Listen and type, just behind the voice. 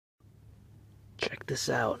Check this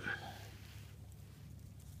out.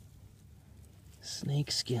 Snake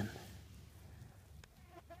skin.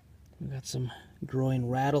 We got some growing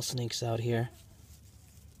rattlesnakes out here.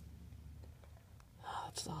 Oh,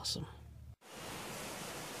 that's awesome.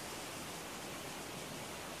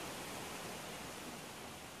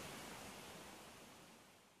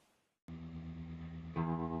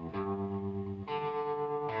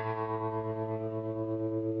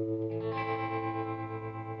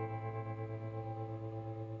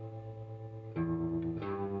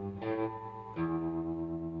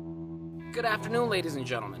 Good afternoon, ladies and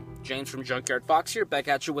gentlemen. James from Junkyard Fox here, back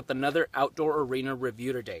at you with another outdoor arena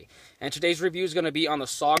review today. And today's review is going to be on the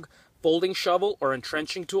SOG folding shovel or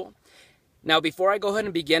entrenching tool. Now, before I go ahead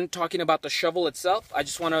and begin talking about the shovel itself, I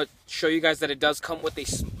just want to show you guys that it does come with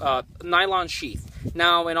a nylon sheath.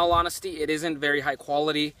 Now, in all honesty, it isn't very high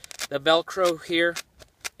quality. The Velcro here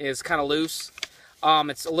is kind of loose.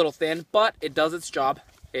 It's a little thin, but it does its job.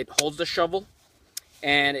 It holds the shovel,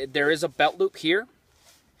 and there is a belt loop here.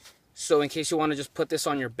 So in case you want to just put this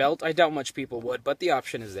on your belt, I doubt much people would, but the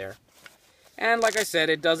option is there. And like I said,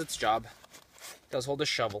 it does its job. It does hold the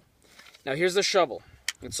shovel. Now here's the shovel.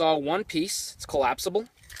 It's all one piece. It's collapsible.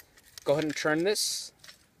 Go ahead and turn this.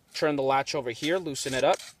 Turn the latch over here, loosen it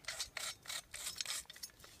up.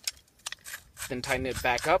 Then tighten it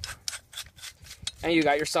back up. And you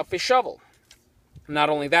got yourself a shovel. Not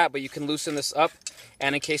only that, but you can loosen this up.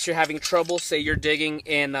 And in case you're having trouble, say you're digging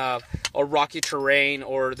in a rocky terrain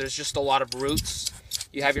or there's just a lot of roots,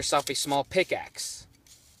 you have yourself a small pickaxe.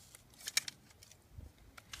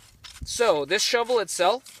 So this shovel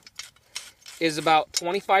itself is about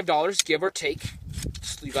 $25, give or take.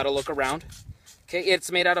 So you got to look around. Okay,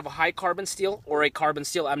 it's made out of a high carbon steel or a carbon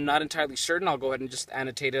steel. I'm not entirely certain. I'll go ahead and just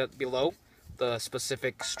annotate it below, the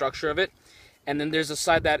specific structure of it. And then there's a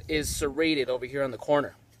side that is serrated over here on the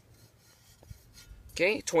corner.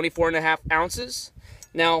 Okay, 24.5 ounces.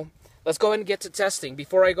 Now, let's go ahead and get to testing.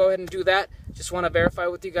 Before I go ahead and do that, just want to verify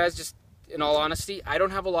with you guys, just in all honesty, I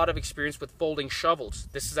don't have a lot of experience with folding shovels.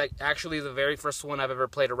 This is actually the very first one I've ever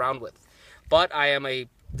played around with. But I am a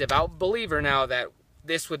devout believer now that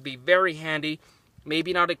this would be very handy.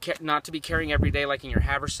 Maybe not to be carrying every day like in your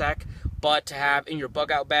haversack, but to have in your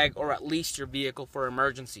bug out bag or at least your vehicle for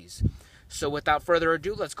emergencies. So without further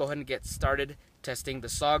ado, let's go ahead and get started testing the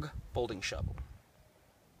SOG folding shovel.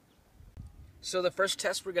 So the first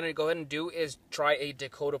test we're going to go ahead and do is try a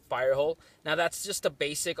Dakota Fire Hole. Now that's just a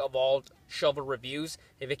basic of all shovel reviews.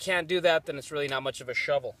 If it can't do that, then it's really not much of a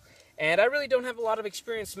shovel. And I really don't have a lot of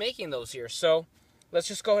experience making those here, so let's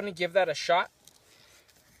just go ahead and give that a shot.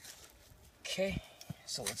 Okay,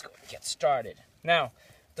 so let's go ahead and get started. Now,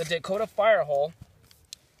 the Dakota Fire Hole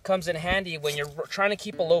comes in handy when you're trying to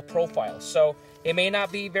keep a low profile. So it may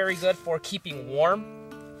not be very good for keeping warm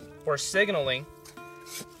or signaling,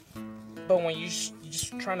 but when you're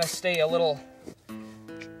just trying to stay a little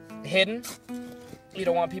hidden, you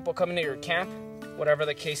don't want people coming to your camp, whatever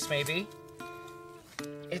the case may be,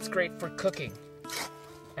 it's great for cooking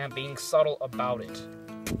and being subtle about it.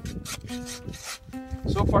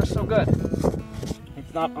 So far, so good.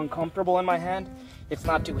 It's not uncomfortable in my hand. It's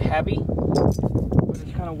not too heavy, but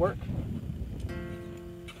it's kind of work.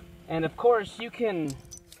 And of course, you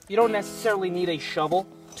don't necessarily need a shovel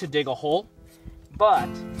to dig a hole, but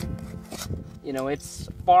you know, it's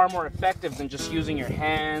far more effective than just using your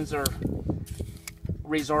hands or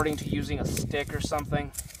resorting to using a stick or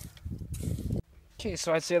something. Okay,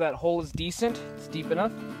 so I'd say that hole is decent. It's deep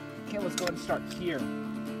enough. Okay, let's go ahead and start here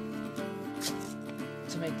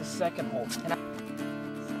to make the second hole.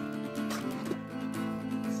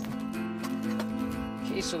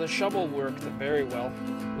 Okay, so the shovel worked very well.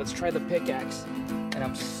 Let's try the pickaxe. And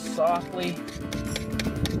I'm slowly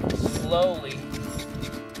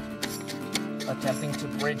attempting to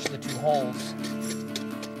bridge the two holes.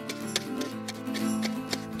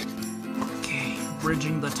 Okay,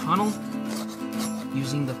 bridging the tunnel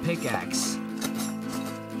using the pickaxe.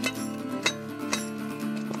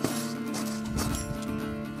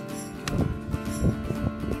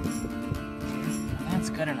 That's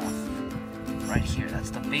good enough. Right here,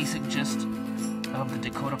 that's the basic gist of the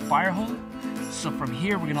Dakota Fire Hole. So from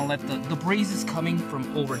here, we're gonna let the breeze is coming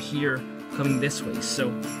from over here, coming this way.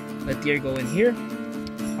 So let the air go in here,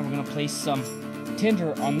 and we're going to place some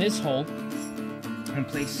tinder on this hole and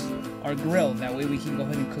place our grill. That way we can go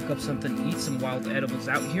ahead and cook up something, eat some wild edibles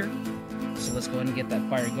out here. So let's go ahead and get that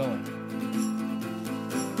fire going.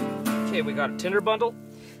 Okay, we got a tinder bundle.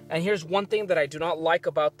 And here's one thing that I do not like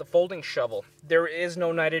about the folding shovel. There is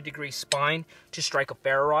no 90-degree spine to strike a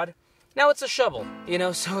ferro rod. Now it's a shovel, you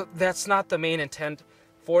know, so that's not the main intent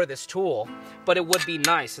for this tool, but it would be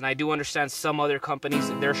nice. And I do understand some other companies,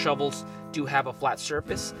 their shovels do have a flat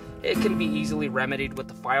surface. It can be easily remedied with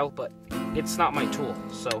the file, but it's not my tool,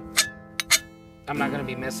 so I'm not going to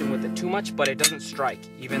be messing with it too much. But it doesn't strike.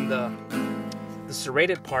 Even the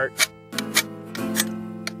serrated part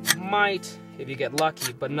might, if you get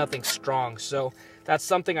lucky, but nothing strong. So that's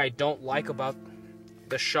something I don't like about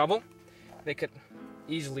the shovel. They could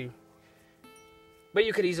easily, but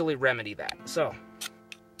you could easily remedy that. So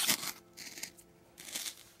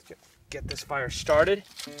get this fire started.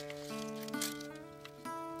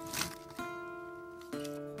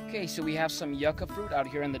 Okay, so we have some yucca fruit out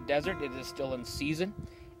here in the desert. It is still in season,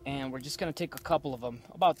 and we're just gonna take a couple of them,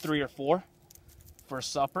 about 3 or 4, for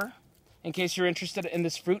supper. In case you're interested in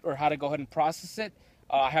this fruit or how to go ahead and process it,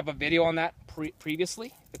 I have a video on that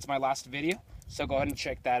previously. It's my last video, so go ahead and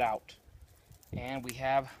check that out. And we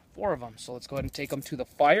have 4 of them, so let's go ahead and take them to the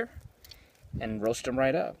fire and roast them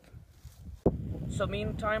right up. So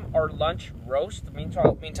meantime, our lunch roast,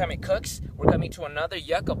 meantime it cooks, we're coming to another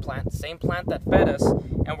yucca plant, same plant that fed us,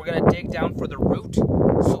 and we're gonna dig down for the root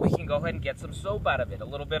so we can go ahead and get some soap out of it, a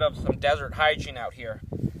little bit of some desert hygiene out here.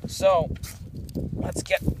 So let's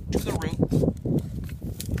get to the root.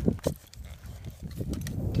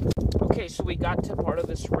 Okay, so we got to part of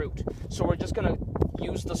this root. So we're just gonna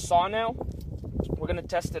use the saw now. We're gonna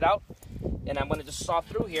test it out, and I'm gonna just saw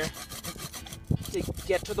through here to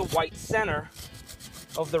get to the white center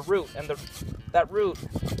of the root. And that root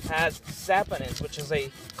has saponins, which is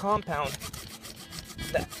a compound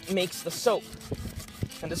that makes the soap.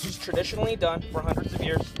 And this was traditionally done for hundreds of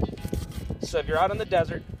years. So if you're out in the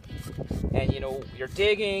desert and you're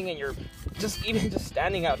digging and you're even just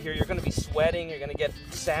standing out here, you're gonna be sweating, you're gonna get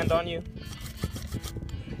sand on you.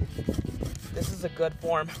 This is a good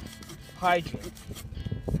form of hygiene.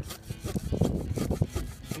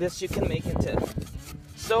 This you can make into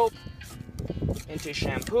soap, into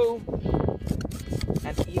shampoo,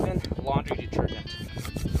 and even laundry detergent.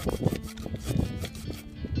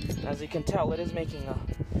 As you can tell, it is making a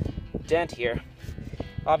dent here.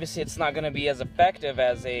 Obviously, it's not going to be as effective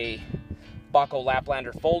as a Baco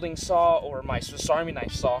Laplander folding saw or my Swiss Army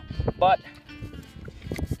knife saw, but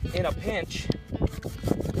in a pinch,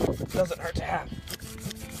 it doesn't hurt to have.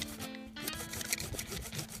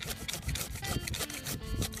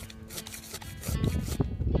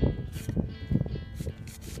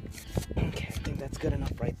 Okay, I think that's good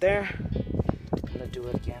enough right there. I'm going to do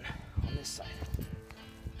it again on this side.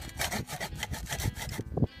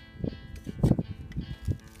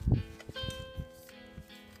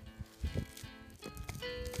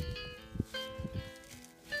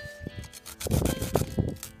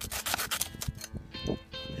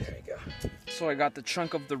 So I got the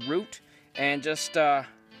chunk of the root, and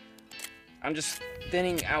I'm just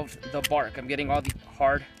thinning out the bark. I'm getting all the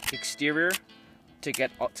hard exterior to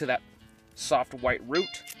get to that soft white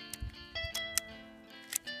root.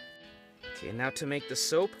 Okay, now to make the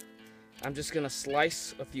soap, I'm just gonna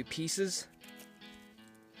slice a few pieces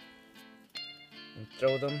and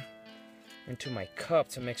throw them into my cup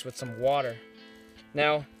to mix with some water.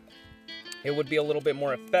 Now, it would be a little bit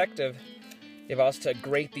more effective if I was to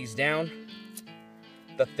grate these down.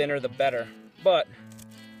 The thinner the better, but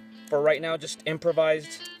for right now, just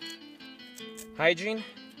improvised hygiene,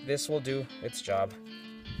 this will do its job.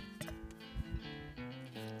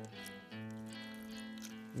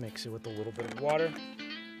 Mix it with a little bit of water,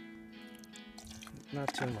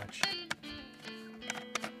 not too much.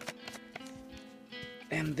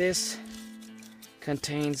 And this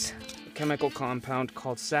contains a chemical compound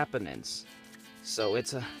called saponins, so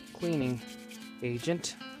it's a cleaning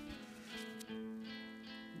agent.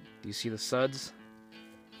 Do you see the suds?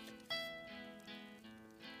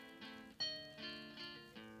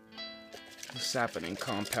 The saponin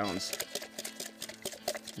compounds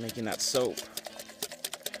making that soap.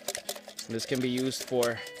 And this can be used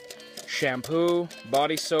for shampoo,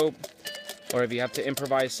 body soap, or if you have to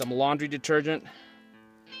improvise some laundry detergent,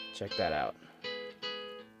 check that out.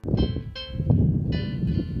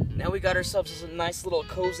 Now we got ourselves a nice little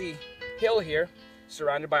cozy hill here,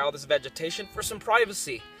 surrounded by all this vegetation for some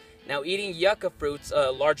privacy. Now, eating yucca fruits,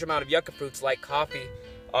 a large amount of yucca fruits like coffee,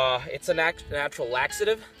 it's a natural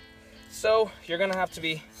laxative. So you're gonna have to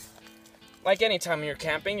be, like any time you're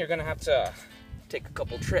camping, you're gonna have to take a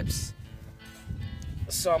couple trips.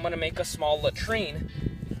 So I'm gonna make a small latrine,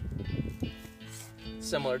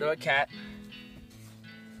 similar to a cat.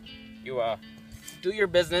 You do your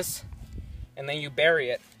business, and then you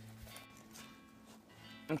bury it.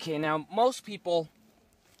 Okay, now most people,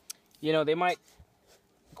 they might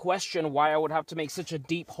question why I would have to make such a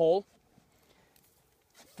deep hole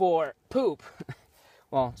for poop.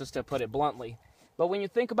 Well, just to put it bluntly. But when you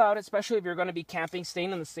think about it, especially if you're going to be camping,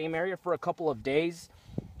 staying in the same area for a couple of days,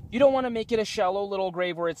 you don't want to make it a shallow little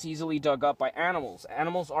grave where it's easily dug up by animals.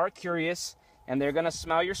 Animals are curious, and they're going to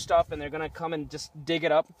smell your stuff, and they're going to come and just dig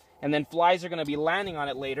it up, and then flies are going to be landing on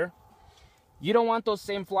it later. You don't want those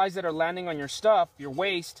same flies that are landing on your stuff, your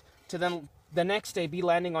waste, to then the next day be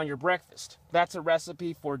landing on your breakfast. That's a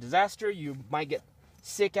recipe for disaster. You might get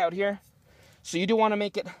sick out here. So you do want to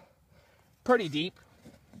make it pretty deep,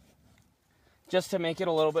 just to make it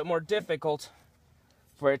a little bit more difficult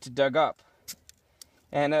for it to dig up.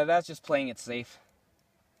 And that's just playing it safe.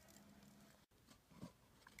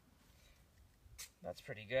 That's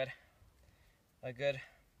pretty good. A good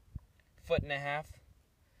 1.5 feet.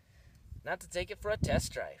 Not to take it for a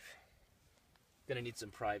test drive. Gonna need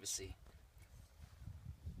some privacy.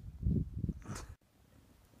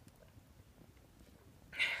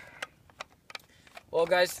 Well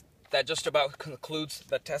guys, that just about concludes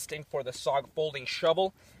the testing for the SOG folding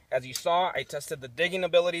shovel. As you saw, I tested the digging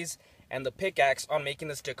abilities and the pickaxe on making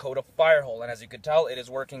this Dakota Fire Hole, and as you could tell, it is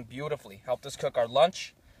working beautifully. Helped us cook our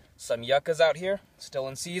lunch. Some yuccas out here, still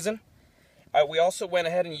in season. We also went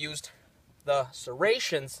ahead and used the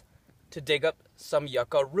serrations to dig up some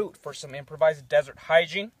yucca root for some improvised desert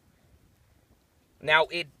hygiene. Now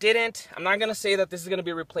I'm not going to say that this is going to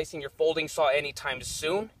be replacing your folding saw anytime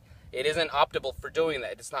soon. It isn't optimal for doing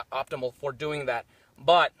that. It's not optimal for doing that,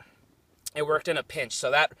 but it worked in a pinch.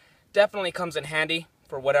 So that definitely comes in handy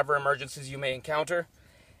for whatever emergencies you may encounter.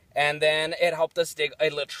 And then it helped us dig a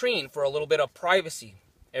latrine for a little bit of privacy.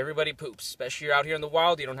 Everybody poops, especially you're out here in the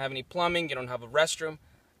wild. You don't have any plumbing. You don't have a restroom.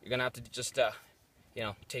 You're going to have to just,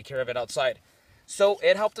 take care of it outside. So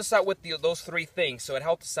it helped us out with those three things. So it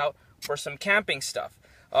helped us out for some camping stuff.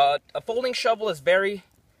 A folding shovel is very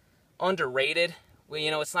underrated.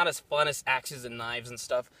 It's not as fun as axes and knives and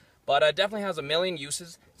stuff, but it definitely has a million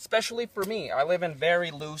uses, especially for me. I live in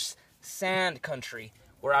very loose sand country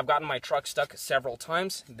where I've gotten my truck stuck several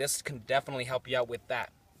times. This can definitely help you out with that.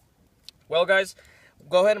 Well, guys,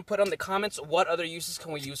 go ahead and put in the comments what other uses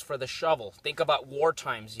can we use for the shovel. Think about war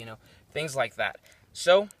times, things like that.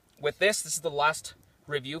 So with this is the last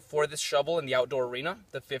review for this shovel in the outdoor arena,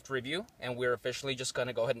 the 5th review, and we're officially just going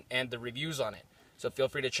to go ahead and end the reviews on it. So feel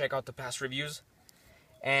free to check out the past reviews.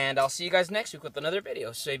 And I'll see you guys next week with another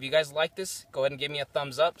video. So if you guys like this, go ahead and give me a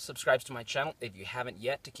thumbs up. Subscribe to my channel if you haven't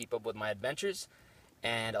yet to keep up with my adventures.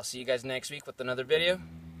 And I'll see you guys next week with another video.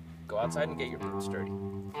 Go outside and get your boots dirty.